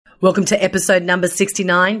Welcome to episode number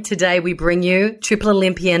 69. Today we bring you Triple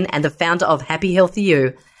Olympian and the founder of Happy Healthy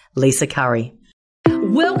You, Lisa Curry.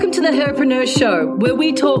 Welcome to the Herpreneur Show, where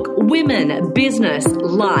we talk women, business,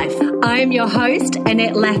 life. I am your host,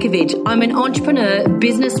 Annette Lakovich. I'm an entrepreneur,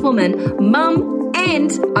 businesswoman, mum,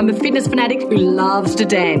 and I'm a fitness fanatic who loves to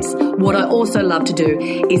dance. What I also love to do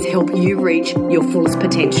is help you reach your fullest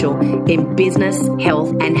potential in business,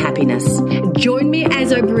 health, and happiness. Join me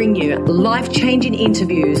as I bring you life-changing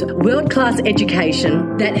interviews, world-class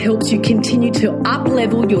education that helps you continue to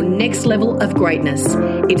up-level your next level of greatness.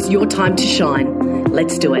 It's your time to shine.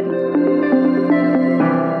 Let's do it.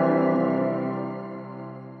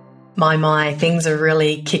 My, things are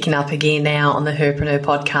really kicking up again now on the Herpreneur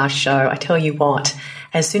podcast show. I tell you what,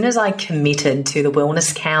 as soon as I committed to the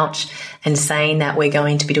Wellness Couch and saying that we're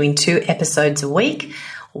going to be doing 2 episodes a week,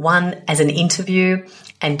 one as an interview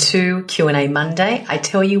and 2 Q&A Monday, I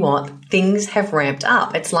tell you what, things have ramped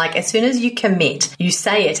up. It's like as soon as you commit, you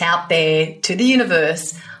say it out there to the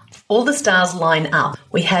universe, all the stars line up.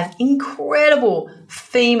 We have incredible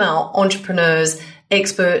female entrepreneurs,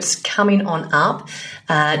 experts coming on up.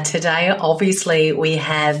 Today, obviously, we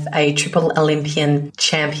have a Triple Olympian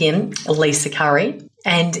champion, Lisa Curry.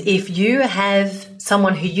 And if you have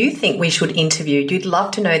someone who you think we should interview, you'd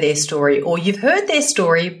love to know their story, or you've heard their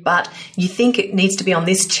story, but you think it needs to be on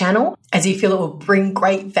this channel as you feel it will bring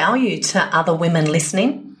great value to other women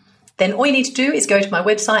listening, then all you need to do is go to my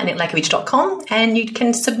website, AnnetteLakovich.com, and you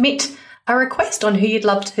can submit a request on who you'd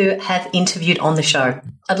love to have interviewed on the show.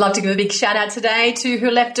 I'd love to give a big shout out today to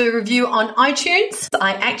who left a review on iTunes.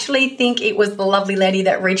 I actually think it was the lovely lady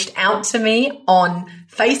that reached out to me on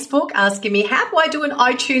Facebook asking me, how do I do an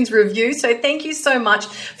iTunes review? So thank you so much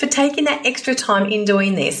for taking that extra time in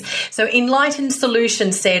doing this. So Enlightened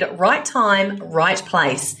Solutions said, right time, right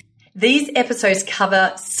place. These episodes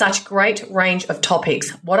cover such great range of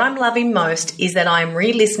topics. What I'm loving most is that I'm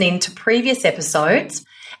re-listening to previous episodes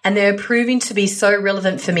and they're proving to be so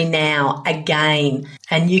relevant for me now again.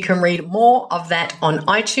 And you can read more of that on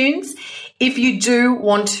iTunes. If you do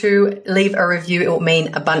want to leave a review, it will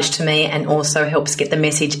mean a bunch to me and also helps get the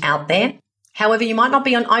message out there. However, you might not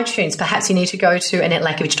be on iTunes. Perhaps you need to go to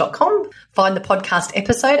AnnetteLakovich.com, find the podcast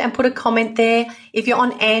episode and put a comment there. If you're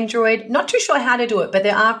on Android, not too sure how to do it, but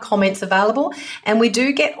there are comments available and we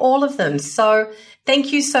do get all of them. So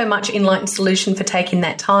thank you so much, Enlightened Solution, for taking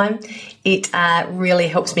that time. It really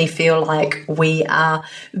helps me feel like we are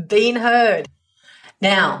being heard.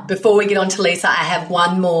 Now, before we get on to Lisa, I have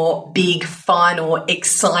one more big, final,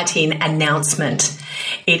 exciting announcement.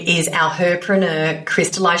 It is our Herpreneur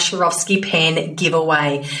Crystallized Swarovski pen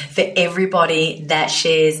giveaway for everybody that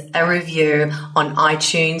shares a review on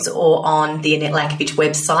iTunes or on the Annette Lakovich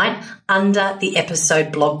website under the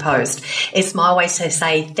episode blog post. It's my way to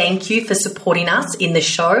say thank you for supporting us in the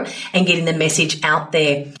show and getting the message out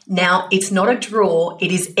there. Now, it's not a draw.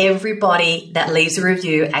 It is everybody that leaves a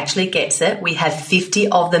review actually gets it. We have 50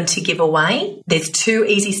 of them to give away. There's 2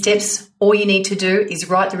 easy steps. All you need to do is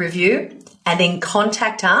write the review and then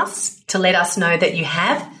contact us to let us know that you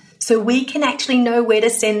have, so we can actually know where to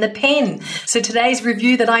send the pen. So today's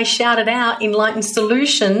review that I shouted out, Enlightened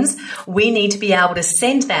Solutions, we need to be able to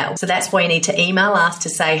send that. So that's why you need to email us to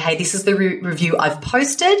say, hey, this is the review I've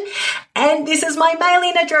posted and this is my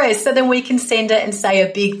mailing address. So then we can send it and say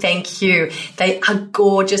a big thank you. They are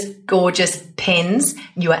gorgeous, gorgeous pens.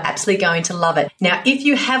 You are absolutely going to love it. Now, if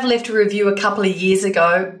you have left a review a couple of years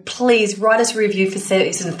ago, please write us a review for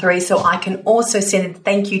season 3 so I can also send a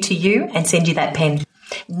thank you to you and send you that pen.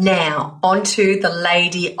 Now, on to the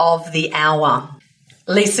lady of the hour.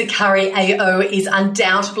 Lisa Curry AO is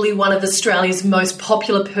undoubtedly one of Australia's most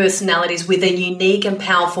popular personalities with a unique and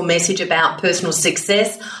powerful message about personal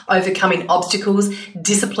success, overcoming obstacles,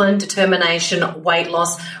 discipline, determination, weight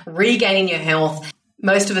loss, regaining your health.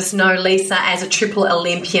 Most of us know Lisa as a Triple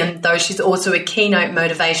Olympian, though she's also a keynote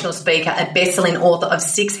motivational speaker, a best-selling author of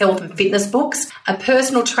 6 health and fitness books, a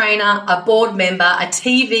personal trainer, a board member, a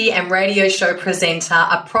TV and radio show presenter,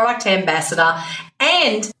 a product ambassador,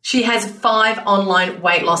 and she has 5 online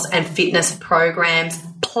weight loss and fitness programs.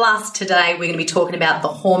 Plus, today we're going to be talking about the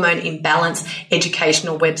Hormone Imbalance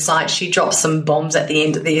educational website. She drops some bombs at the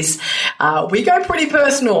end of this. We go pretty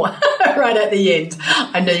personal right at the end.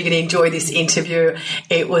 I know you're going to enjoy this interview.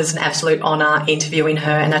 It was an absolute honor interviewing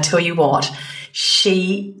her. And I tell you what,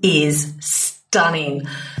 she is stunning.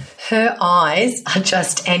 Her eyes are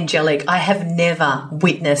just angelic. I have never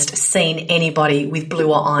seen anybody with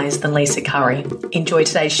bluer eyes than Lisa Curry. Enjoy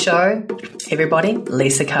today's show. Everybody,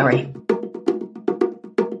 Lisa Curry.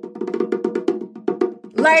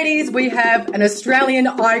 Ladies, we have an Australian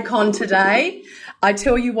icon today. I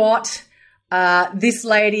tell you what, This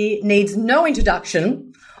lady needs no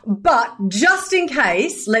introduction, but just in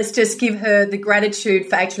case, let's just give her the gratitude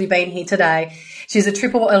for actually being here today. She's a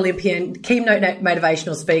triple Olympian, keynote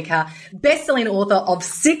motivational speaker, best-selling author of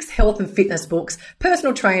 6 health and fitness books,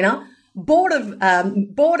 personal trainer, board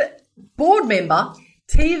member,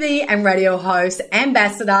 TV and radio host,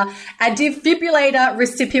 ambassador, a defibrillator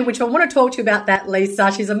recipient, which I want to talk to you about that,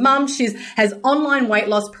 Lisa. She's a mum. She has online weight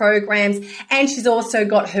loss programs, and she's also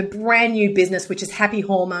got her brand new business, which is Happy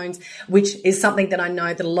Hormones, which is something that I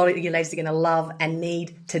know that a lot of you ladies are going to love and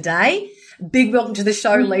need today. Big welcome to the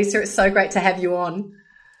show, Lisa. It's so great to have you on.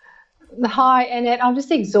 Hi, Annette. I'm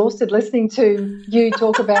just exhausted listening to you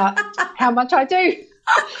talk about how much I do.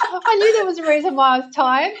 I knew there was a reason why I was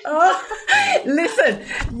tired. Listen,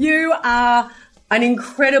 you are an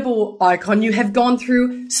incredible icon. You have gone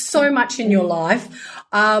through so much in your life.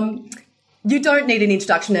 You don't need an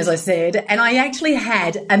introduction, as I said. And I actually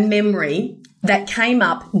had a memory that came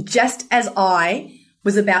up just as I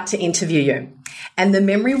was about to interview you. And the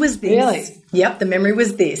memory was this. Really? Yep, the memory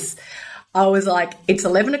was this. I was like, it's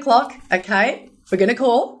 11 o'clock, okay, we're going to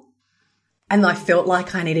call. And I felt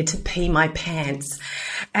like I needed to pee my pants.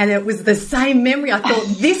 And it was the same memory. I thought,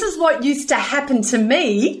 this is what used to happen to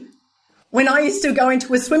me when I used to go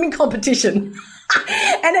into a swimming competition.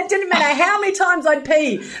 And it didn't matter how many times I'd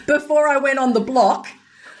pee before I went on the block.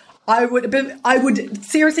 I would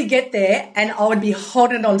seriously get there and I would be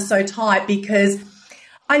holding on so tight because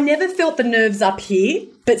I never felt the nerves up here,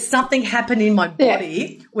 but something happened in my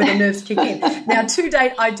body where the nerves kick in. Now, to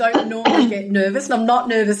date, I don't normally get nervous, and I'm not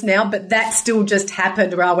nervous now, but that still just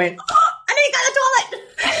happened where I went, I need to go to the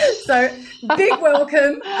toilet. So, big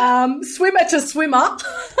welcome, swimmer to swimmer.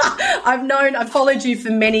 I've followed you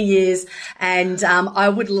for many years, and I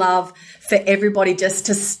would love for everybody just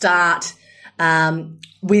to start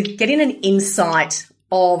with getting an insight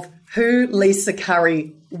of who Lisa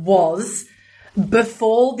Curry was.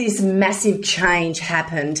 Before this massive change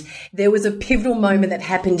happened, there was a pivotal moment that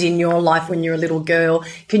happened in your life when you were a little girl.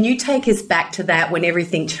 Can you take us back to that when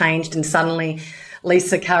everything changed and suddenly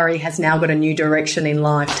Lisa Curry has now got a new direction in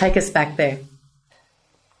life? Take us back there.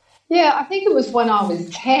 Yeah, I think it was when I was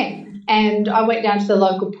 10 and I went down to the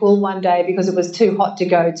local pool one day because it was too hot to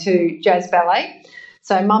go to jazz ballet.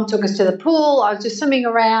 So Mum took us to the pool. I was just swimming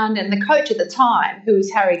around, and the coach at the time, who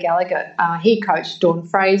was Harry Gallagher, he coached Dawn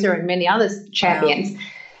Fraser and many other champions. Wow.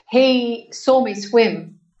 He saw me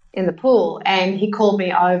swim in the pool, and he called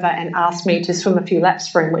me over and asked me to swim a few laps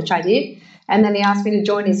for him, which I did. And then he asked me to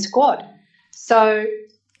join his squad. So,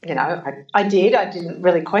 you know, I did. I didn't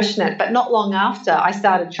really question it. But not long after I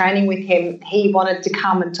started training with him, he wanted to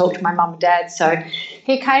come and talk to my mum and dad. So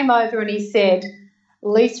he came over and he said,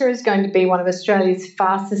 Lisa is going to be one of Australia's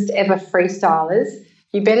fastest ever freestylers.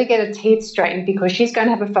 You better get her teeth straightened because she's going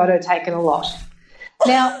to have a photo taken a lot.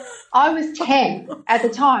 Now, I was 10 at the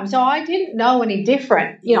time, so I didn't know any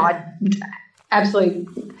different. You know, I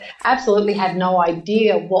absolutely had no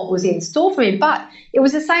idea what was in store for me, but it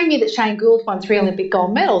was the same year that Shane Gould won 3 Olympic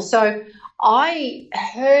gold medals. So I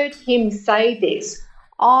heard him say this.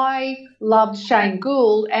 I loved Shane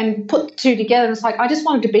Gould and put the two together, and it's like I just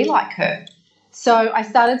wanted to be like her. So I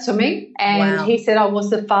started swimming, and wow. He said I was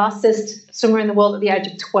the fastest swimmer in the world at the age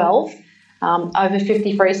of 12, over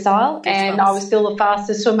 50 freestyle, and I was still the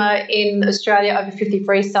fastest swimmer in Australia over 50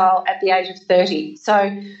 freestyle at the age of 30.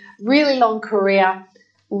 So really long career,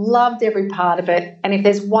 loved every part of it, and if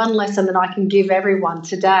there's one lesson that I can give everyone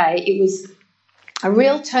today, it was a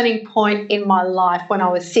real turning point in my life when I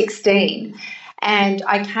was 16. And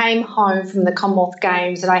I came home from the Commonwealth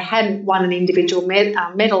Games and I hadn't won an individual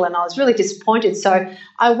medal, and I was really disappointed. So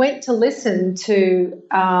I went to listen to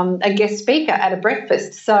a guest speaker at a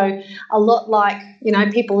breakfast. So a lot like, you know,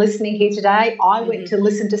 people listening here today, I went to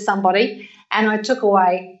listen to somebody and I took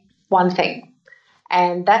away one thing.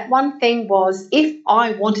 And that one thing was, if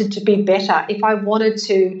I wanted to be better, if I wanted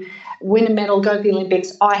to win a medal, go to the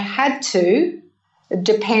Olympics, I had to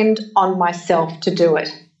depend on myself to do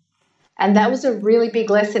it. And that was a really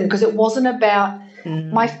big lesson because it wasn't about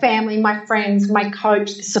my family, my friends, my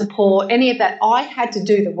coach, the support, any of that. I had to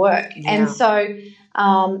do the work. Yeah. And so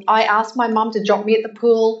I asked my mum to drop me at the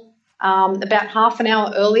pool about half an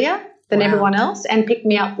hour earlier than everyone else and pick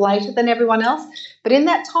me up later than everyone else. But in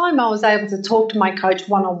that time, I was able to talk to my coach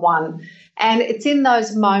one-on-one. And it's in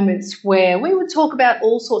those moments where we would talk about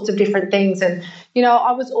all sorts of different things. And, you know,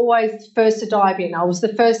 I was always first to dive in. I was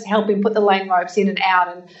the first to help him put the lane ropes in and out.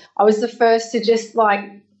 And I was the first to just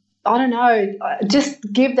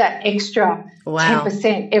just give that extra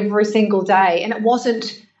 10% every single day. And it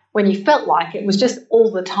wasn't when you felt like it was just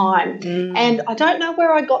all the time. And I don't know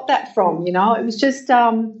where I got that from, you know. It was just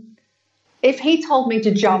if he told me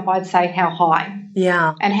to jump, I'd say how high.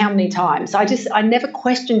 Yeah. And how many times. I never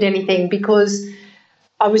questioned anything because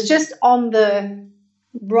I was just on the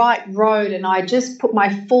right road and I just put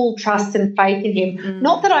my full trust and faith in him.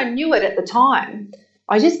 Not that I knew it at the time.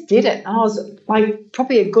 I just did it. And I was like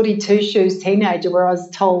probably a goody two-shoes teenager where I was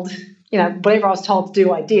told, whatever I was told to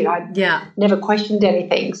do, I did. I never questioned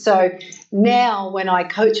anything. So now when I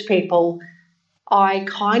coach people, I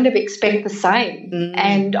kind of expect the same.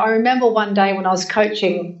 And I remember one day when I was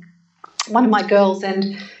coaching one of my girls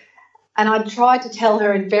and I tried to tell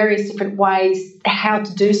her in various different ways how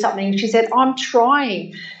to do something. She said, I'm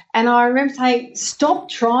trying. And I remember saying, stop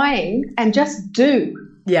trying and just do.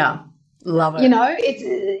 Yeah, love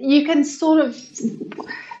it. You can sort of,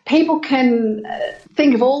 people can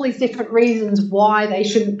think of all these different reasons why they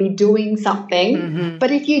shouldn't be doing something.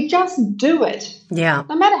 But if you just do it, no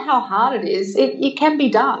matter how hard it is, it can be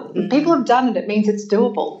done. People have done it. It means it's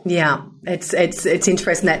doable. Yeah, it's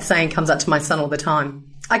interesting. That saying comes up to my son all the time.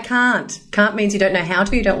 I can't. Can't means you don't know how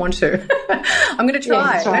to, you don't want to. I'm going to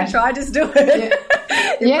try. I'm going to try, just do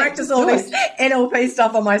it. You practice all this NLP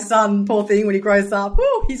stuff on my son, poor thing, when he grows up.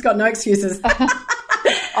 Ooh, he's got no excuses.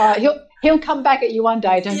 He'll come back at you one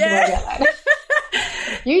day, don't you worry about that.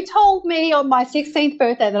 You told me on my 16th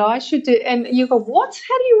birthday that I should do, and you go, what?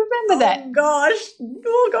 How do you remember that? Oh, gosh.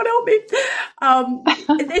 Oh, God help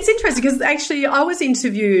me. It's interesting because actually I was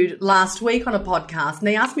interviewed last week on a podcast and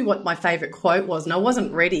they asked me what my favourite quote was and I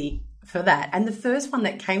wasn't ready for that. And the first one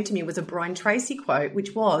that came to me was a Brian Tracy quote,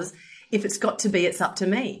 which was, if it's got to be, it's up to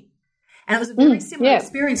me. And it was a very similar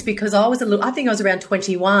experience because I think I was around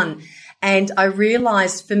 21 and I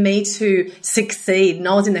realised for me to succeed, and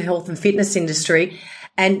I was in the health and fitness industry,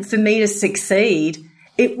 and for me to succeed,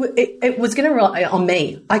 it was going to rely on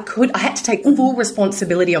me. I had to take full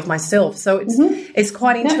responsibility of myself. So it's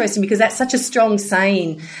quite interesting because that's such a strong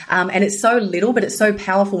saying, and it's so little, but it's so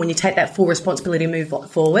powerful when you take that full responsibility and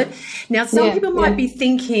move forward. Now, some people might be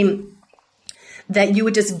thinking that you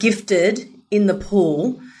were just gifted in the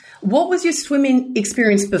pool. What was your swimming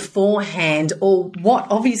experience beforehand, or what?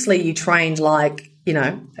 Obviously, you trained like,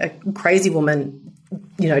 a crazy woman,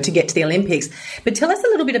 to get to the Olympics. But tell us a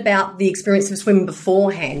little bit about the experience of swimming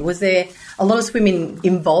beforehand. Was there a lot of swimming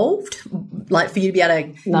involved, like for you to be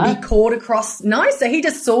able to be caught across? No, so he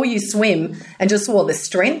just saw you swim and just saw the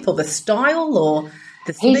strength or the style or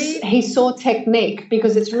the speed? He saw technique,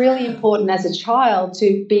 because it's really important as a child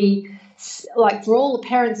to be, like, for all the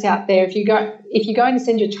parents out there, if you're going to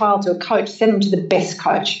send your child to a coach, send them to the best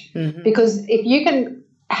coach. Because if you can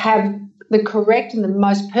have the correct and the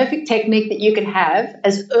most perfect technique that you can have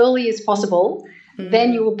as early as possible,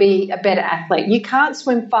 then you will be a better athlete. You can't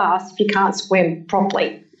swim fast if you can't swim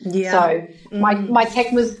properly. Yeah. So my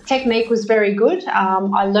technique was very good.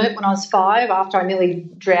 I learnt when I was 5. After I nearly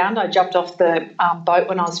drowned, I jumped off the boat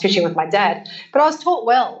when I was fishing with my dad. But I was taught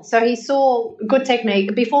well. So he saw good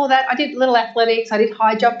technique. Before that, I did little athletics. I did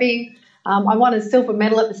high jumping. I won a silver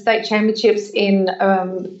medal at the state championships in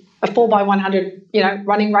a 4x100,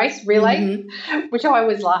 running race relay, which I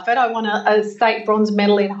always laugh at. I won a state bronze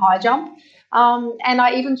medal in high jump. And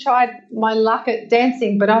I even tried my luck at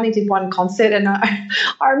dancing, but I only did one concert. And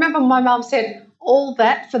I remember my mum said, all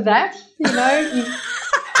that for that, your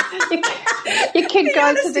kid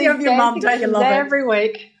goes to these dancing lessons every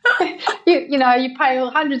week. You pay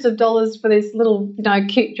hundreds of dollars for this little,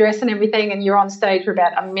 cute dress and everything, and you're on stage for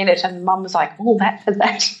about a minute, and Mum was like, all that for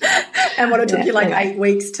that. And what, it took you like 8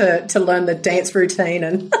 weeks to learn the dance routine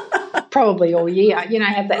and probably all year,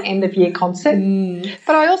 have the end of year concert.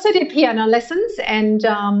 But I also did piano lessons, and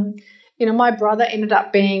my brother ended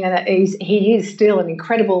up being he is still an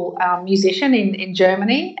incredible musician in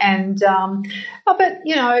Germany, and but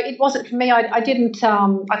it wasn't for me. I didn't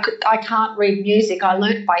I can't read music. I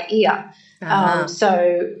learnt by ear.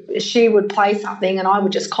 So she would play something and I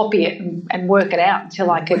would just copy it and work it out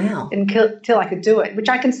until I could until I could do it, which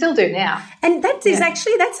I can still do now. And that is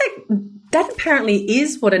actually that apparently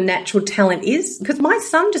is what a natural talent is, because my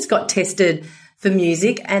son just got tested for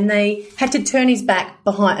music and they had to turn his back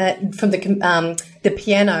behind from the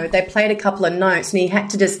piano. They played a couple of notes and he had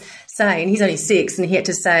to just say, and he's only 6, and he had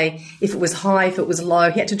to say if it was high, if it was low,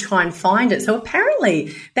 he had to try and find it. So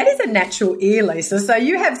apparently that is a natural ear, Lisa. So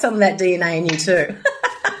you have some of that DNA in you too.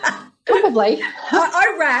 Probably.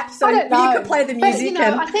 I rap, so you could play the music.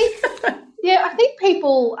 But, I think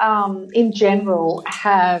people in general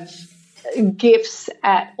have gifts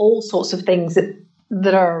at all sorts of things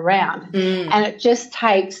that are around, and it just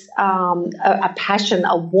takes a passion,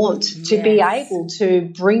 a want to be able to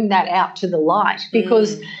bring that out to the light,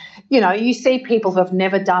 because you see people who have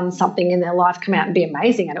never done something in their life come out and be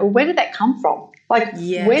amazing at it. Well, where did that come from? Like,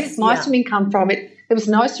 Yes, where does my yeah. swimming come from? There was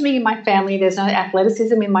no swimming in my family. There's no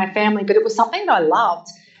athleticism in my family, but it was something that I loved,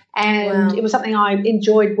 and Wow. it was something I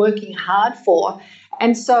enjoyed working hard for.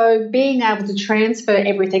 And so being able to transfer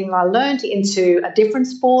everything that I learned into a different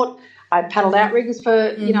sport. I paddled outriggers for,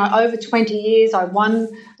 over 20 years. I won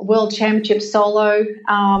a world championship solo.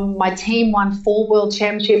 My team won 4 world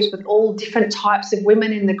championships with all different types of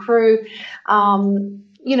women in the crew.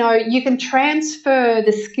 You can transfer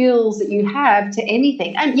the skills that you have to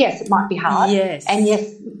anything. And yes, it might be hard. Yes. And yes,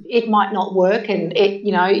 it might not work, and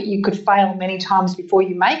you could fail many times before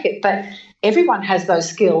you make it. But everyone has those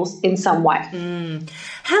skills in some way.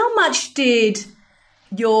 How much did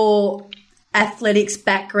your athletics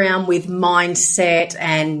background with mindset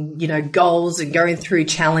and, goals and going through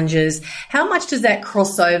challenges, how much does that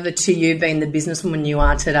cross over to you being the businesswoman you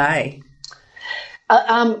are today?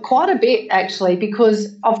 Quite a bit, actually,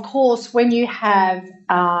 because, of course, when you have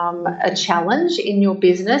a challenge in your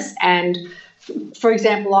business, and, for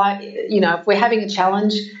example, if we're having a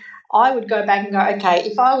challenge, I would go back and go, okay,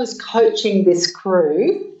 if I was coaching this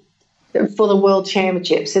crew for the World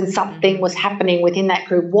Championships and something was happening within that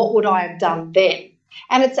crew, what would I have done then?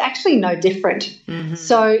 And it's actually no different.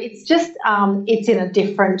 So it's just it's in a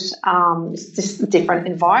different different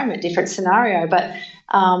environment, different scenario, but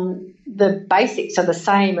the basics are the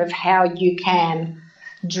same of how you can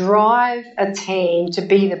drive a team to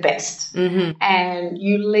be the best, and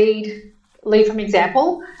you lead from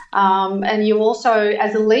example. And you also,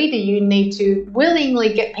 as a leader, you need to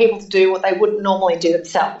willingly get people to do what they wouldn't normally do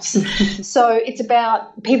themselves. So it's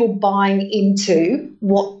about people buying into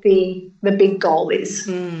what the big goal is.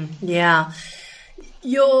 Yeah.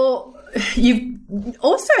 You've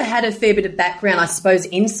also had a fair bit of background, I suppose,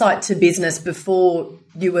 insight to business before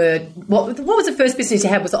you were, what was the first business you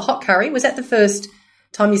had? Was it Hot Curry? Was that the first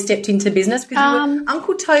time you stepped into business? Because you were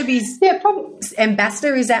Uncle Toby's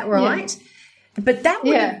ambassador, is that right? Yeah. But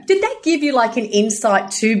did that give you like an insight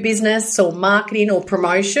to business or marketing or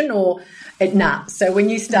promotion or nah? So when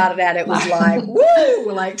you started out, it was like,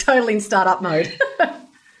 woo, like totally in startup mode.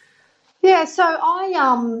 Yeah, so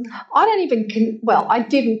I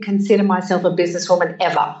didn't consider myself a businesswoman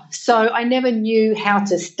ever. So I never knew how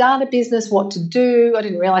to start a business, what to do. I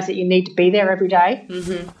didn't realise that you need to be there every day.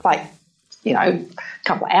 Like, a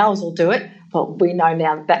couple of hours will do it. Well, we know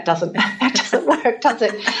now that doesn't work, does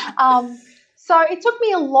it? So it took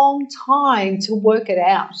me a long time to work it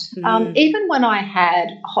out. Even when I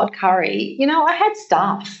had Hot Curry, I had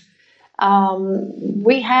staff.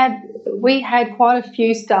 We had quite a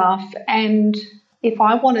few staff, and if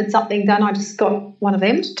I wanted something done, I just got one of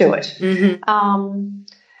them to do it.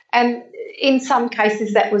 And in some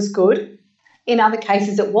cases that was good. In other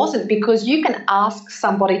cases it wasn't, because you can ask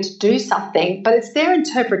somebody to do something, but it's their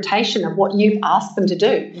interpretation of what you've asked them to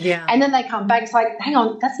do. Yeah. And then they come back, it's like, hang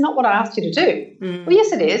on, that's not what I asked you to do. Well,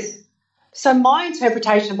 yes, it is. So my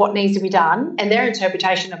interpretation of what needs to be done and their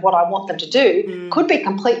interpretation of what I want them to do could be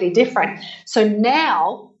completely different. So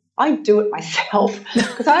now I do it myself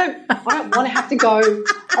because I don't want to have to go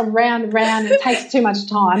around and around, and it takes too much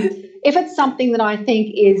time. If it's something that I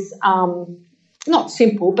think is not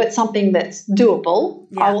simple, but something that's doable,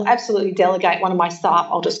 I will absolutely delegate one of my staff.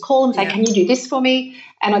 I'll just call them and say, can you do this for me?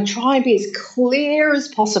 And I try and be as clear as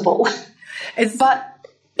possible. But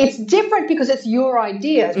it's different because it's your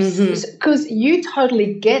idea, because you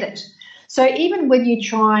totally get it. So even when you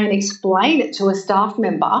try and explain it to a staff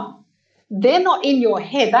member, they're not in your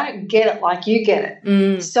head. They don't get it like you get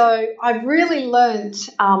it. So I've really learned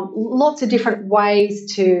lots of different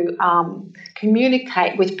ways to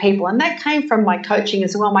communicate with people, and that came from my coaching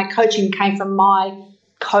as well. My coaching came from my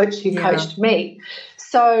coach who coached me.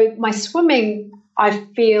 So my swimming, I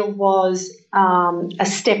feel, was a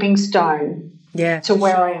stepping stone to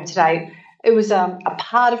where I am today. It was a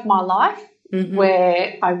part of my life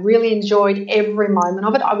where I really enjoyed every moment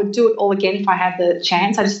of it. I would do it all again if I had the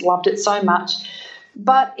chance. I just loved it so much.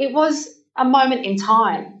 But it was a moment in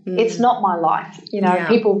time. It's not my life.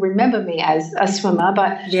 People remember me as a swimmer,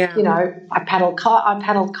 but, I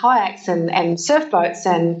paddled kayaks and surf boats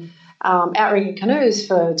and outrigger canoes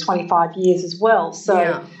for 25 years as well.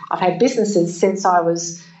 So I've had businesses since I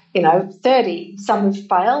was 30. Some have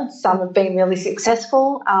failed, some have been really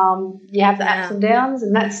successful. You have the ups and downs,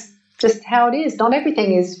 and that's just how it is. Not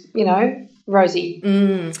everything is, rosy.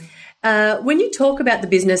 When you talk about the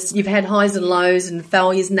business, you've had highs and lows and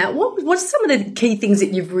failures and that. What's some of the key things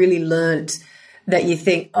that you've really learnt that you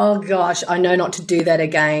think, oh, gosh, I know not to do that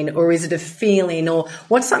again? Or is it a feeling? Or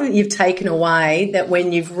what's something that you've taken away that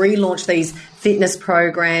when you've relaunched these fitness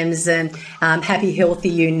programs and Happy Healthy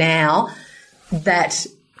You now, that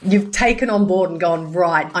you've taken on board and gone,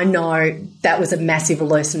 right, I know that was a massive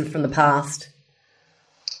lesson from the past.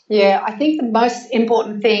 Yeah, I think the most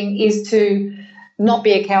important thing is to not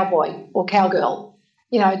be a cowboy or cowgirl.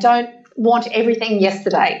 Don't want everything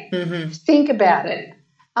yesterday. Think about it.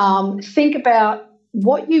 Think about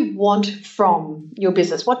what you want from your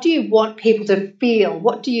business. What do you want people to feel?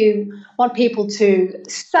 What do you want people to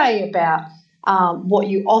say about what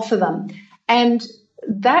you offer them? And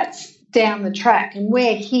that's down the track, and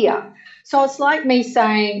we're here. So it's like me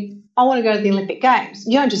saying, I want to go to the Olympic Games.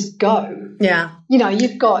 You don't just go. Yeah.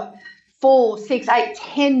 You've got 4, 6, 8,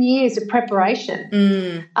 10 years of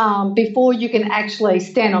preparation before you can actually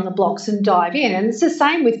stand on the blocks and dive in. And it's the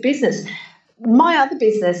same with business. My other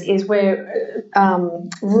business is we're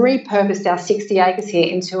repurposed our 60 acres here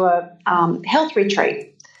into a health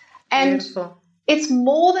retreat. And Beautiful. It's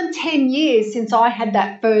more than 10 years since I had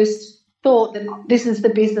that first thought that this is the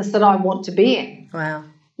business that I want to be in. Wow.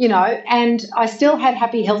 And I still had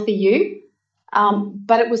Happy Healthy You,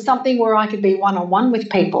 but it was something where I could be one-on-one with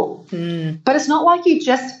people. But it's not like you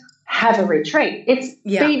just have a retreat. It's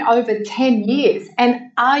been over 10 years.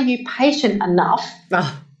 And are you patient enough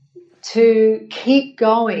to keep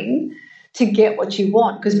going to get what you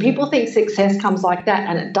want? Because people think success comes like that,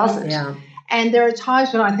 and it doesn't. Yeah. And there are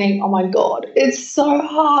times when I think, oh, my God, it's so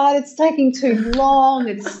hard. It's taking too long.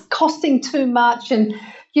 It's costing too much. And,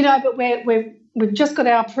 but we've just got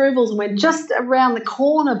our approvals and we're just around the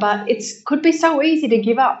corner, but it could be so easy to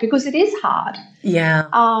give up because it is hard. Yeah.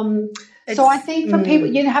 So I think for people,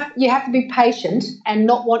 you have to be patient and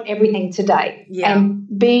not want everything today, and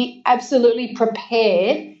be absolutely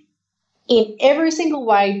prepared in every single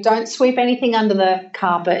way. Don't sweep anything under the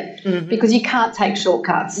carpet because you can't take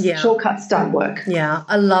shortcuts. Yeah. Shortcuts don't work. Yeah,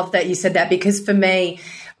 I love that you said that, because for me,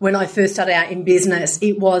 when I first started out in business,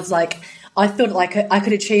 it was like I thought like I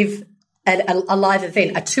could achieve a live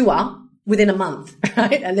event, a tour, within a month,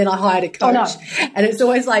 right? And then I hired a coach. Oh, no. And it's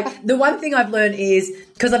always like, the one thing I've learned is,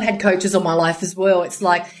 because I've had coaches all my life as well, it's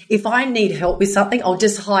like, if I need help with something, I'll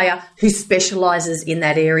just hire who specializes in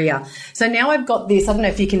that area. So now I've got this, I don't know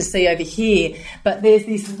if you can see over here, but there's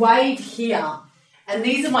this wave here, and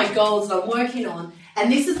these are my goals that I'm working on.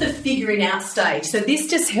 And this is the figuring out stage. So this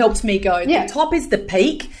just helps me go, the top is the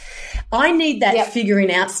peak. I need that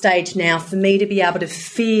figuring out stage now for me to be able to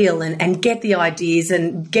feel and get the ideas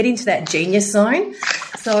and get into that genius zone.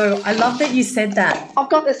 So I love that you said that. I've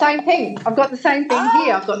got the same thing. Here. I've got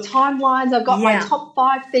timelines. I've got my top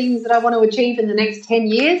 5 things that I want to achieve in the next 10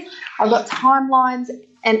 years. I've got timelines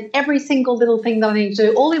and every single little thing that I need to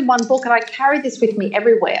do all in one book, and I carry this with me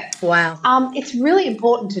everywhere. Wow. It's really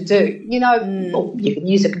important to do. Well, you can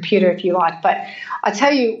use a computer if you like, but I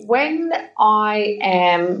tell you, when I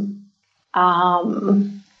am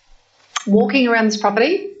walking around this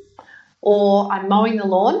property, or I'm mowing the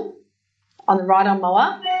lawn on the ride-on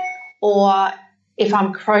mower, or if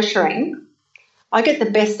I'm crocheting, I get the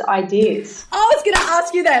best ideas. I was going to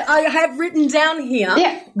ask you that. I have written down here.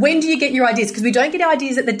 Yeah. When do you get your ideas? Because we don't get our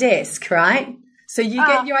ideas at the desk, right? So you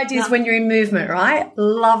get your ideas when you're in movement, right?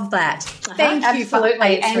 Love that. Thank you for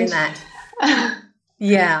answering that.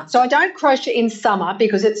 Yeah. So I don't crochet in summer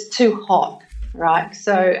because it's too hot. Right,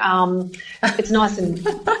 so it's nice and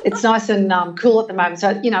cool at the moment.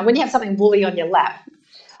 So when you have something woolly on your lap,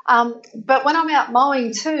 but when I'm out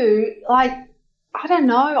mowing too, like I don't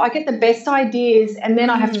know, I get the best ideas, and then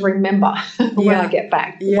I have to remember when I get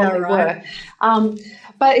back what they were.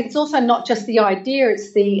 But it's also not just the idea;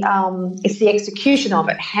 it's the execution of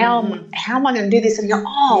it. How am I going to do this? And you go,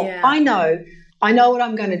 I know what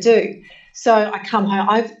I'm going to do. So I come home.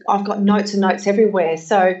 I've got notes and notes everywhere.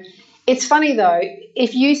 So. It's funny though,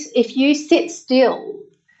 if you sit still,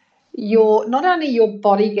 not only your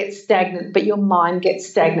body gets stagnant, but your mind gets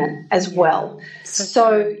stagnant as well.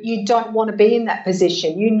 So you don't want to be in that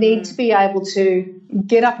position. You need to be able to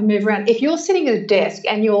get up and move around. If you're sitting at a desk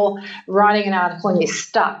and you're writing an article and you're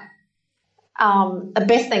stuck, the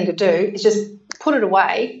best thing to do is just put it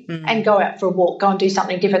away and go out for a walk, go and do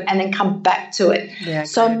something different, and then come back to it. Yeah,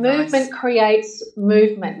 so movement creates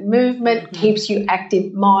movement. Movement keeps you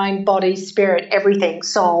active, mind, body, spirit, everything,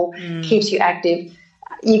 soul keeps you active.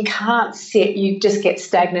 You can't sit, you just get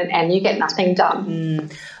stagnant and you get nothing done.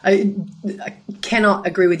 I cannot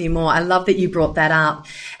agree with you more. I love that you brought that up.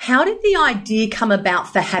 How did the idea come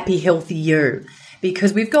about for Happy Healthy You?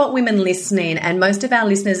 Because we've got women listening, and most of our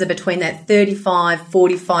listeners are between that 35,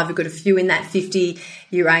 45. We've got a few in that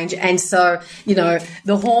 50-year range. And so,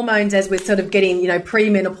 the hormones as we're sort of getting,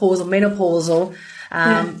 premenopausal, menopausal.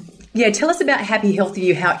 Tell us about Happy Healthy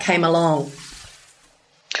You, how it came along.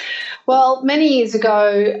 Well, many years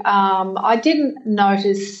ago, I didn't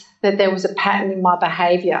notice that there was a pattern in my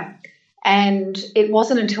behaviour. And it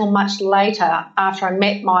wasn't until much later, after I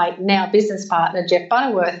met my now business partner, Jeff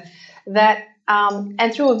Butterworth, that,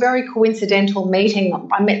 and through a very coincidental meeting,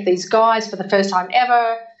 I met these guys for the first time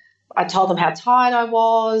ever. I told them how tired I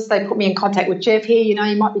was. They put me in contact with Jeff here. You know,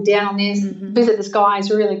 you might be down on this. Visit this guy.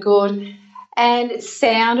 He's really good. And it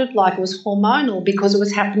sounded like it was hormonal because it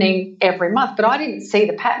was happening every month. But I didn't see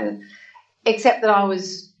the pattern, except that I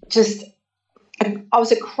was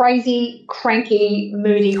a crazy, cranky,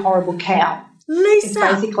 moody, horrible cow. Lisa. It's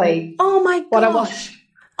basically oh my gosh. what I was.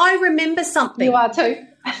 I remember something. You are too.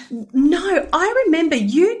 No, I remember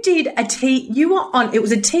you did you were on, it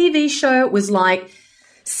was a TV show. It was like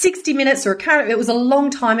 60 Minutes or it was a long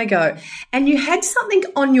time ago. And you had something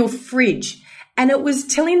on your fridge and it was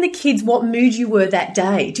telling the kids what mood you were that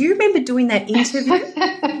day. Do you remember doing that interview?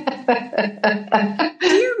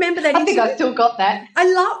 Do you remember that interview? I think I still got that.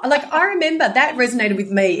 I remember that resonated with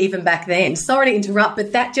me even back then. Sorry to interrupt,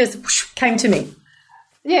 but that just came to me.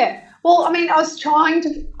 Yeah. Well, I mean, I was trying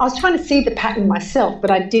to see the pattern myself, but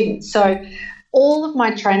I didn't. So all of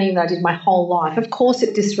my training that I did my whole life, of course,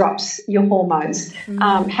 it disrupts your hormones.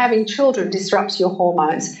 Having children disrupts your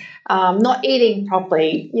hormones. Not eating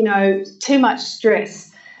properly, you know, too much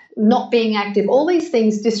stress, not being active, all these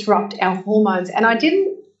things disrupt our hormones. And I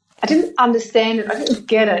didn't understand it. I didn't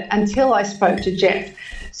get it until I spoke to Jeff.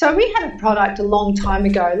 So we had a product a long time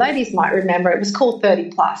ago. Ladies might remember. It was called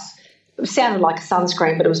 30 Plus. It sounded like a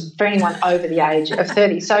sunscreen, but it was for anyone over the age of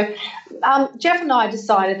 30. So Jeff and I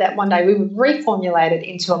decided that one day we would reformulate it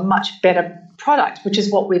into a much better product, which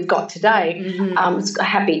is what we've got today. It's got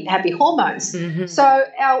happy hormones. So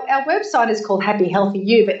our website is called Happy Healthy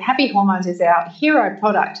You, but Happy Hormones is our hero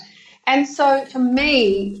product. And so for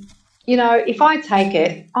me, you know, if I take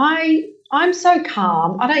it, I'm so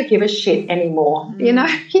calm. I don't give a shit anymore. You know,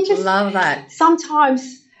 you just love that.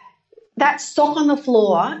 Sometimes that stock on the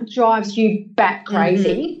floor drives you bat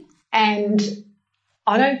crazy, and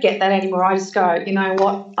I don't get that anymore. I just go, you know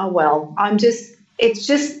what? Oh well, it's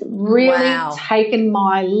just really taken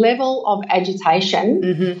my level of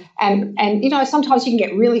agitation, and you know, sometimes you can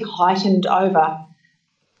get really heightened over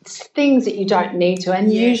things that you don't need to,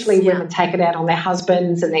 and usually women take it out on their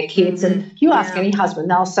husbands and their kids, and you ask any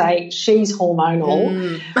husband, they'll say she's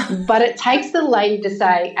hormonal, but it takes the lady to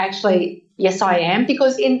say, actually, yes, I am,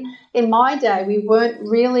 because in my day we weren't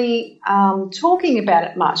really talking about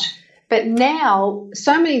it much, but now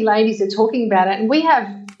so many ladies are talking about it, and we have,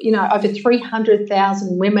 you know, over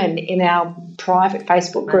 300,000 women in our private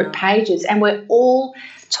Facebook group pages, and we're all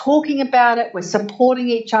talking about it. We're supporting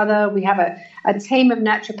each other. We have a team of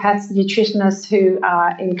naturopaths and nutritionists who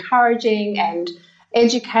are encouraging and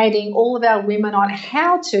educating all of our women on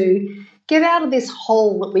how to get out of this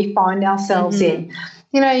hole that we find ourselves in.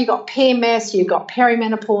 You know, you've got PMS, you've got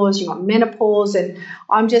perimenopause, you've got menopause, and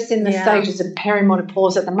I'm just in the stages of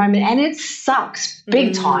perimenopause at the moment, and it sucks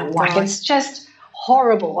big time. Like, it's just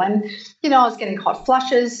horrible. And, you know, I was getting hot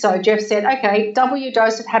flushes, so Jeff said, okay, double your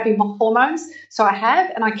dose of Happy Hormones. So I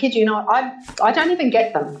have, and I kid you not, I don't even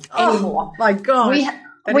get them anymore. Oh, my God. We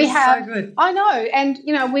have, so good. I know, and,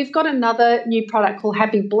 you know, we've got another new product called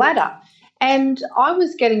Happy Bladder. And I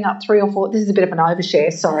was getting up 3 or 4. This is a bit of an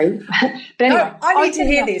overshare, sorry. But anyway, no, I need to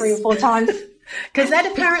hear this 3 or 4 times because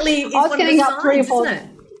that apparently is I was one getting of the up 3 or signs, 4. isn't it?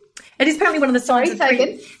 It is apparently one of the signs.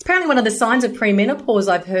 It's apparently one of the signs of premenopause.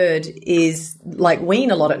 I've heard is like wean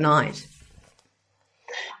a lot at night.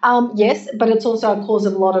 Yes, but it's also a cause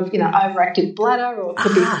of a lot of, you know, overactive bladder, or it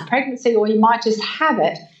could be from pregnancy, or you might just have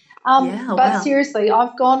it. But seriously,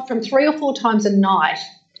 I've gone from 3 or 4 times a night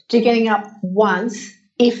to getting up once,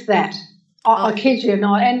 if that. I kid you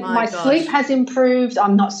not. And my sleep has improved.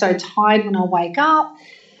 I'm not so tired when I wake up.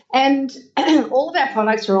 And all of our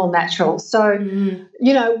products are all natural. So,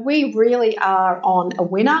 you know, we really are on a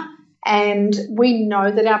winner, and we know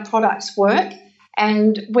that our products work.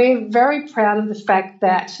 And we're very proud of the fact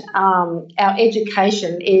that our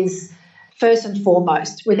education is first and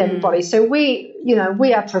foremost with everybody. So we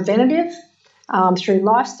are preventative through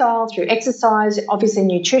lifestyle, through exercise, obviously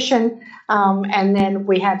nutrition, and then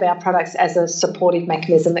we have our products as a supportive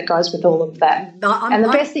mechanism that goes with all of that. And the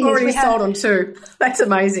best thing is we sold on 2. That's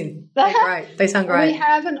amazing. They're great. They sound great. We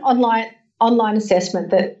have an online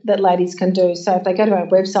assessment that ladies can do. So if they go to our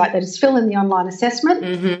website, they just fill in the online assessment,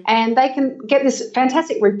 and they can get this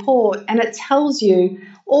fantastic report, and it tells you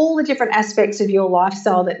all the different aspects of your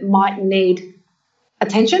lifestyle that might need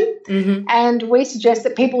attention. And we suggest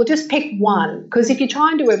that people just pick one, because if you try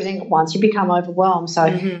and do everything at once, you become overwhelmed. So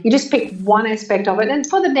you just pick one aspect of it, and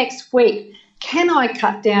for the next week, can I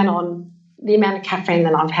cut down on the amount of caffeine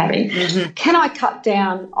that I'm having? Mm-hmm. Can I cut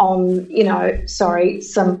down on,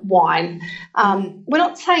 some wine? We're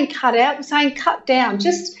not saying cut out, we're saying cut down.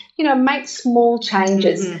 Just, make small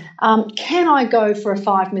changes. Mm-hmm. Can I go for a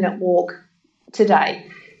 5-minute walk today?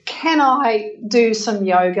 Can I do some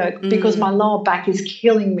yoga because my lower back is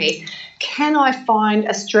killing me? Can I find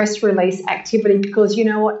a stress release activity because you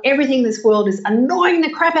know what? Everything in this world is annoying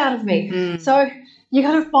the crap out of me. So you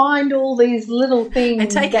got to find all these little things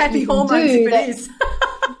and take that happy you can hormones do if it is.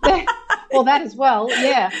 well, that as well,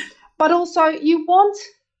 yeah. But also you want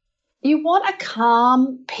a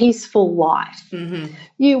calm, peaceful life. Mm-hmm.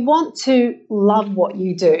 You want to love what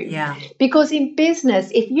you do. Yeah. Because in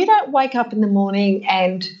business, if you don't wake up in the morning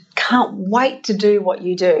and can't wait to do what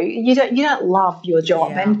you do, you don't love your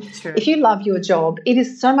job. Yeah, and true. if you love your job, it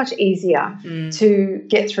is so much easier to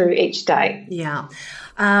get through each day. Yeah.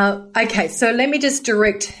 Okay, so let me just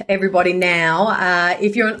direct everybody now.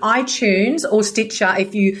 If you're on iTunes or Stitcher,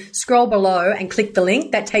 if you scroll below and click the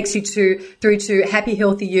link, that takes you through to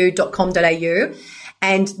happyhealthyyou.com.au.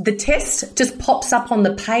 And the test just pops up on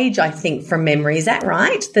the page, I think, from memory. Is that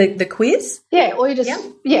right? The quiz? Yeah, or you just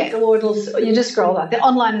you just scroll up the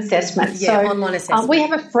online assessment. Yeah, online assessment. We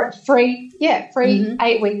have a free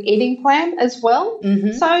 8-week eating plan as well.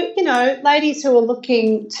 Mm-hmm. So ladies who are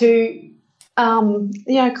looking to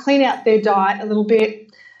clean out their diet a little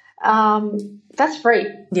bit, that's free.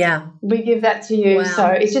 Yeah. We give that to you. Wow. So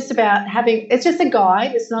it's just about it's just a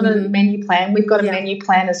guide. It's not a menu plan. We've got a menu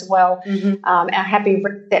plan as well. Our Happy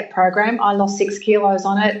Reset program. I lost 6 kilos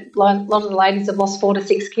on it. A lot of the ladies have lost 4 to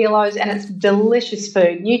 6 kilos, and it's delicious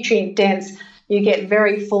food, nutrient dense. You get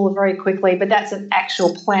very full very quickly, but that's an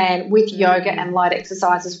actual plan with yoga and light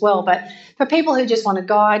exercise as well. But for people who just want a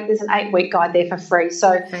guide, there's an 8-week guide there for free.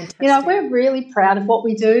 So, fantastic. We're really proud of what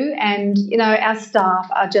we do, and, our staff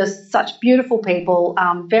are just such beautiful people,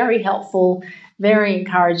 very helpful, very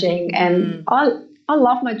encouraging, and I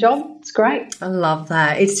love my job. It's great. I love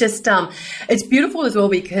that. It's just, it's beautiful as well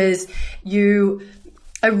because you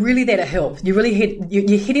are really there to help. You really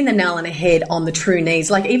you're hitting the nail on the head on the true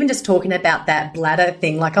needs. Like even just talking about that bladder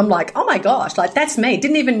thing, like I'm like, oh my gosh, like that's me.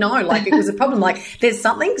 Didn't even know like it was a problem. Like there's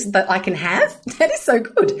something that I can have. That is so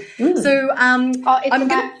good. So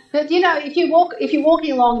if you're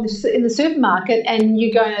walking along in the supermarket and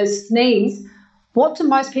you're going to sneeze, what do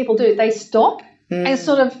most people do? They stop and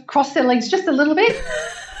sort of cross their legs just a little bit.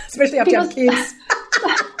 Especially after you have kids.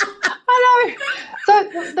 I know. So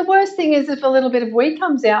the worst thing is if a little bit of wee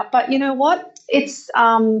comes out, but you know what? It's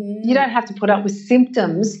you don't have to put up with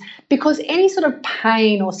symptoms because any sort of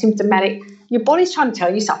pain or symptomatic, your body's trying to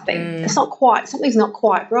tell you something. Something's not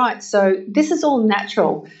quite right. So this is all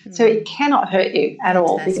natural. So it cannot hurt you at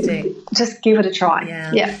all. Just give it a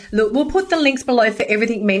try. Yeah. Look, we'll put the links below for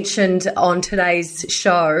everything mentioned on today's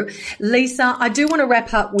show. Lisa, I do want to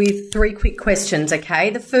wrap up with 3 quick questions, okay?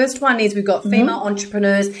 The first one is we've got female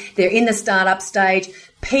entrepreneurs. They're in the startup stage.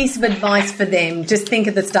 Piece of advice for them. Just think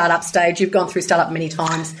of the startup stage. You've gone through startup many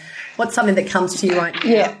times. What's something that comes to you right now?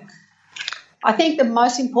 Yeah. I think the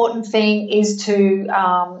most important thing is to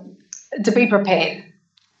be prepared.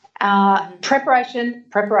 Preparation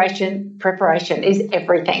is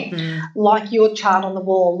everything. Like your chart on the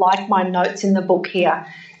wall, like my notes in the book here.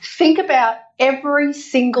 Think about every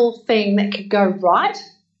single thing that could go right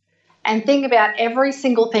and think about every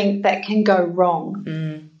single thing that can go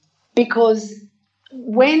wrong. Because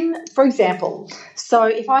for example, so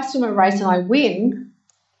if I swim a race and I win,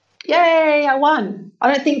 yay, I won.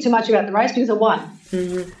 I don't think too much about the race because I won.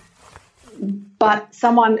 But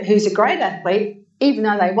someone who's a great athlete, even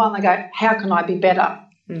though they won, they go, how can I be better?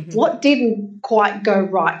 What didn't quite go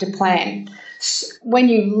right to plan? When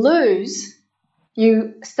you lose,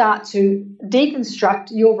 you start to deconstruct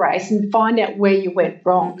your race and find out where you went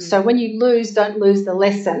wrong. So when you lose, don't lose the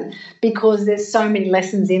lesson because there's so many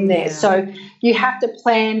lessons in there. So you have to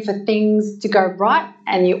plan for things to go right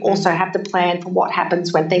and you also have to plan for what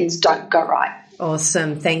happens when things don't go right.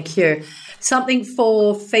 Awesome. Thank you. Something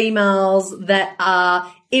for females that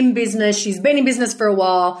are in business. She's been in business for a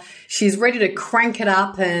while. She's ready to crank it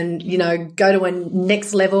up and, go to a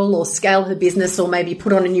next level or scale her business or maybe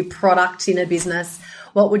put on a new product in her business.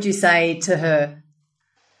 What would you say to her?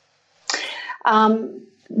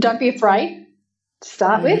 Don't be afraid to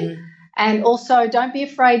start with. And also don't be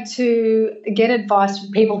afraid to get advice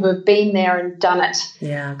from people who have been there and done it.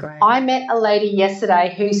 Yeah, great. I met a lady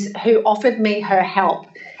yesterday who offered me her help,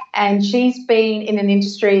 and she's been in an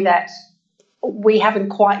industry that we haven't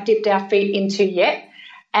quite dipped our feet into yet.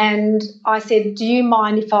 And I said, do you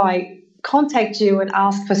mind if I contact you and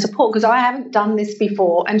ask for support? Because I haven't done this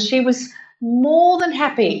before. And she was more than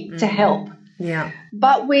happy to help. Yeah.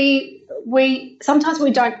 But we sometimes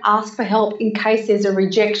we don't ask for help in case there's a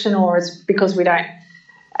rejection or it's because we don't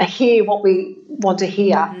hear what we want to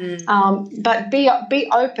hear. But be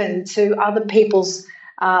open to other people's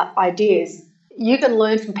ideas. You can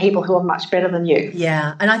learn from people who are much better than you.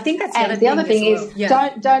 Yeah, and I think that's the other thing is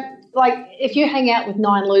don't like if you hang out with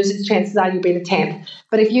 9 losers, chances are you'll be the 10th.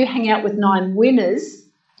 But if you hang out with 9 winners,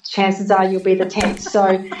 chances are you'll be the 10th.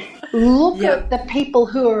 So look at the people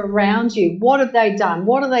who are around you. What have they done?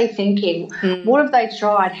 What are they thinking? What have they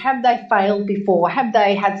tried? Have they failed before? Have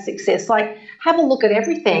they had success? Like, have a look at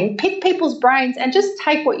everything, pick people's brains and just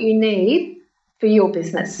take what you need for your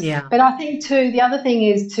business. Yeah. But I think too, the other thing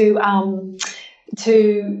is to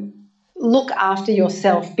look after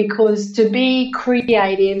yourself, because to be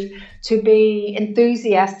creative, to be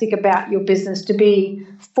enthusiastic about your business, to be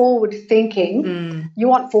forward thinking, you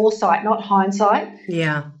want foresight, not hindsight.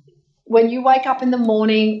 Yeah. When you wake up in the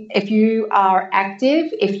morning, if you are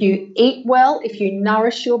active, if you eat well, if you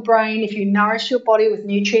nourish your brain, if you nourish your body with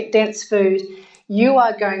nutrient-dense food, you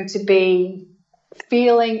are going to be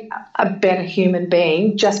feeling a better human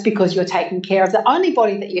being just because you're taking care of the only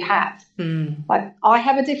body that you have. Like, I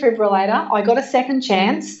have a defibrillator. I got a second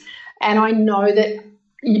chance, and I know that,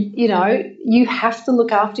 you know, you have to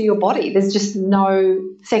look after your body. There's just no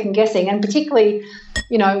second guessing. And particularly,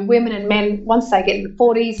 you know, women and men, once they get in the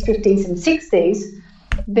 40s, 50s and 60s,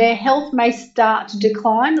 their health may start to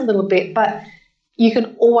decline a little bit, but you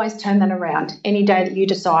can always turn that around any day that you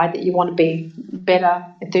decide that you want to be better,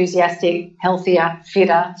 enthusiastic, healthier,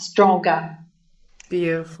 fitter, stronger.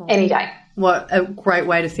 Beautiful. Any day. What a great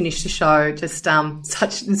way to finish the show. Just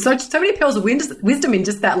so many pearls of wisdom in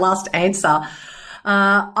just that last answer.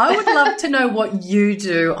 I would love to know what you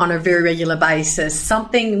do on a very regular basis.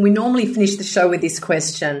 Something, we normally finish the show with this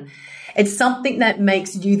question. It's something that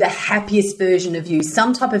makes you the happiest version of you,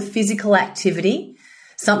 some type of physical activity,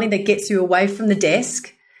 something that gets you away from the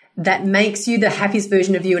desk, that makes you the happiest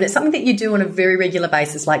version of you. And it's something that you do on a very regular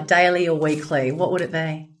basis, like daily or weekly. What would it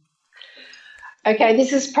be? Okay,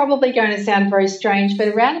 this is probably going to sound very strange, but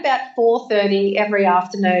around about 4:30 every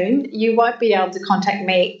afternoon, you won't be able to contact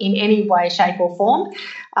me in any way, shape or form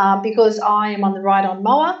because I am on the ride-on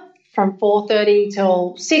mower from 4:30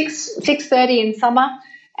 till 6:30 in summer,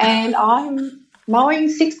 and I'm mowing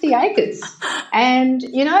 60 acres. And,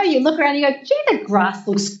 you know, you look around and you go, gee, the grass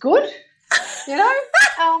looks good, you know,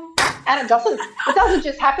 and it doesn't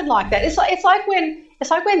just happen like that. It's like when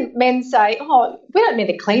men say, oh, we don't need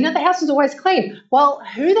a cleaner, the house is always clean. Well,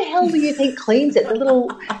 who the hell do you think cleans it? The little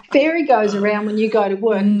fairy goes around when you go to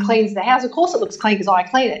work and cleans the house. Of course it looks clean because I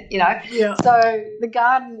clean it, you know. Yeah. So the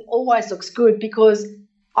garden always looks good because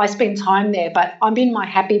I spend time there, but I'm in my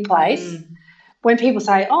happy place. When people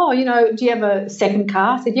say, oh, you know, do you have a second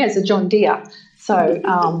car? I said, yeah, it's a John Deere. So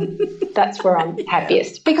that's where I'm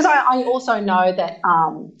happiest, because I also know that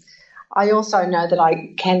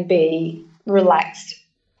I can be relaxed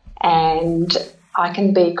and I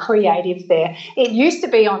can be creative there. It used to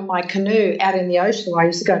be on my canoe out in the ocean where I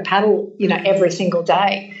used to go paddle, you know, every single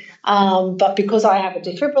day. But because I have a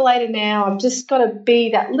defibrillator now, I've just got to be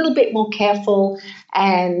that little bit more careful,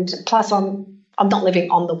 and plus I'm not living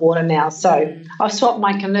on the water now, so I've swapped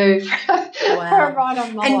my canoe for a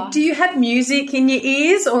ride-on mower. And do you have music in your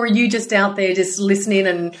ears, or are you just out there just listening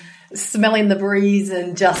and smelling the breeze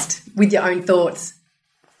and just with your own thoughts?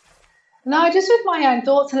 No, just with my own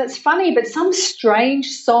thoughts. And it's funny, but some strange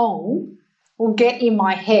song will get in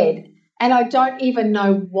my head and I don't even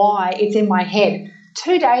know why it's in my head.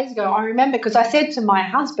 2 days ago, I remember, because I said to my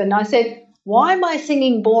husband, I said, why am I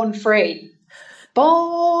singing Born Free?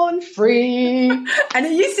 Born Free. And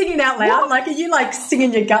are you singing out loud? Like, are you like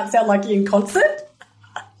singing your guts out like you're in concert?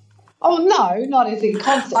 Oh, no, not as in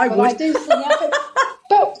concert. I do sing out.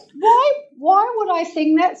 But why would I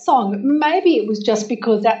sing that song? Maybe it was just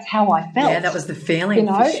because that's how I felt. Yeah, that was the feeling, you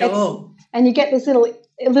know, for sure. And you get this little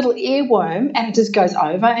earworm and it just goes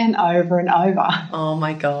over and over and over. Oh,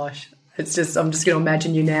 my gosh. It's just, I'm just going to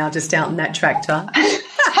imagine you now just out in that tractor.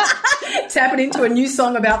 Tapping into a new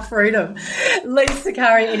song about freedom. Lise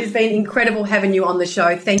Sakari, it has been incredible having you on the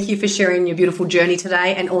show. Thank you for sharing your beautiful journey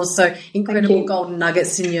today, and also incredible golden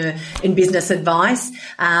nuggets in business advice.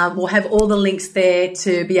 We'll have all the links there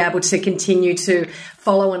to be able to continue to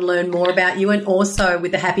follow and learn more about you, and also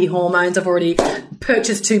with the Happy Hormones. I've already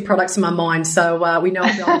purchased 2 products in my mind, so we know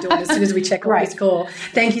what we're doing as soon as we check on this call.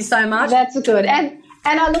 Thank you so much. That's good.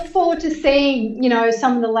 And I look forward to seeing, you know,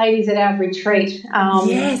 some of the ladies at our retreat.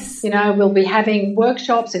 Yes. You know, we'll be having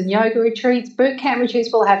workshops and yoga retreats, boot camp retreats.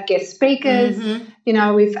 We'll have guest speakers. You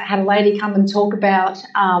know, we've had a lady come and talk about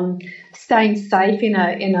staying safe in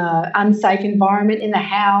a unsafe environment in the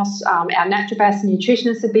house. Our naturopaths and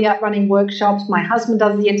nutritionists would be out running workshops. My husband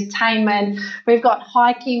does the entertainment. We've got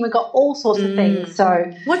hiking. We've got all sorts of things.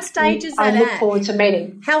 So what stage is that I look forward to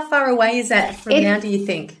meeting. How far away is that from now, do you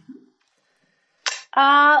think?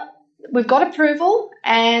 We've got approval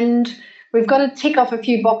and we've got to tick off a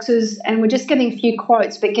few boxes, and we're just getting a few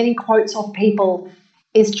quotes, but getting quotes off people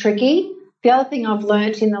is tricky. The other thing I've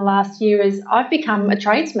learnt in the last year is I've become a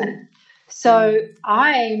tradesman. So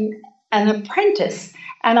I'm an apprentice,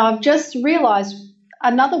 and I've just realised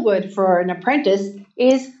another word for an apprentice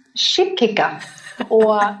is shit kicker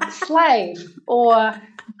or slave or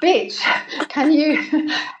bitch. Can you?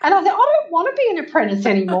 And I thought, I don't want to be an apprentice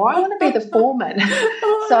anymore. I want to be the foreman.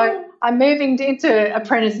 So I'm moving into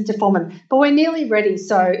apprentice into foreman. But we're nearly ready.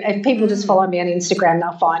 So if people just follow me on Instagram,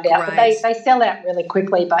 they'll find out. Right. But they sell out really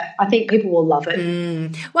quickly, but I think people will love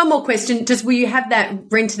it. One more question. Will you have that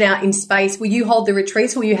rented out in space? Will you hold the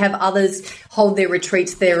retreats, or will you have others hold their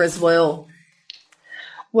retreats there as well?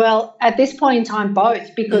 Well, at this point in time,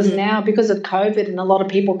 both, because now, because of COVID and a lot of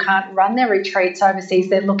people can't run their retreats overseas,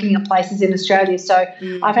 they're looking at places in Australia. So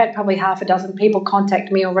I've had probably half a dozen people contact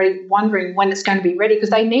me already wondering when it's going to be ready,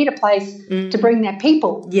 because they need a place to bring their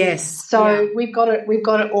people. Yes. So we've got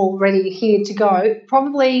it all ready here to go.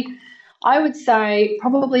 Probably, I would say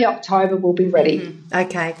probably October will be ready.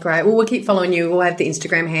 Okay, great. Well, we'll keep following you. We'll have the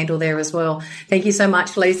Instagram handle there as well. Thank you so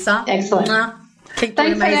much, Lisa. Excellent. Keep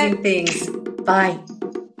doing amazing things. Bye.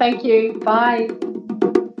 Thank you. Bye.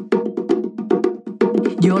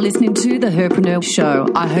 You're listening to The Herpreneur Show.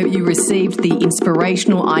 I hope you received the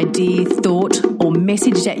inspirational idea, thought, or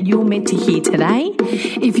message that you're meant to hear today.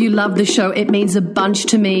 If you love the show, it means a bunch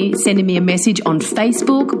to me sending me a message on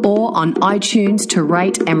Facebook or on iTunes to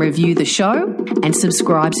rate and review the show and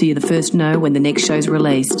subscribe so you're the first to know when the next show's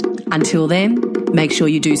released. Until then, make sure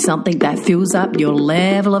you do something that fills up your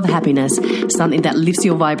level of happiness, something that lifts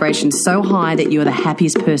your vibration so high that you're the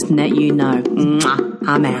happiest person that you know. Mwah.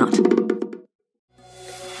 I'm out.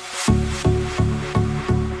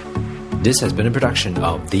 This has been a production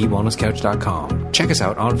of TheWellnessCouch.com. Check us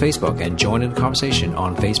out on Facebook and join in the conversation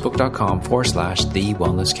on Facebook.com/The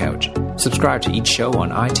Wellness Couch. Subscribe to each show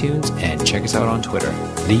on iTunes and check us out on Twitter.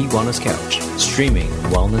 The Wellness Couch, streaming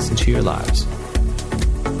wellness into your lives.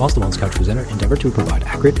 Whilst the Wellness Couch presenter endeavor to provide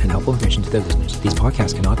accurate and helpful information to their listeners, these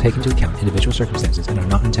podcasts cannot take into account individual circumstances and are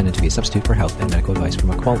not intended to be a substitute for health and medical advice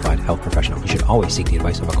from a qualified health professional. You should always seek the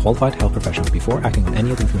advice of a qualified health professional before acting on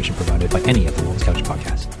any of the information provided by any of the Wellness Couch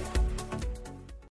podcasts.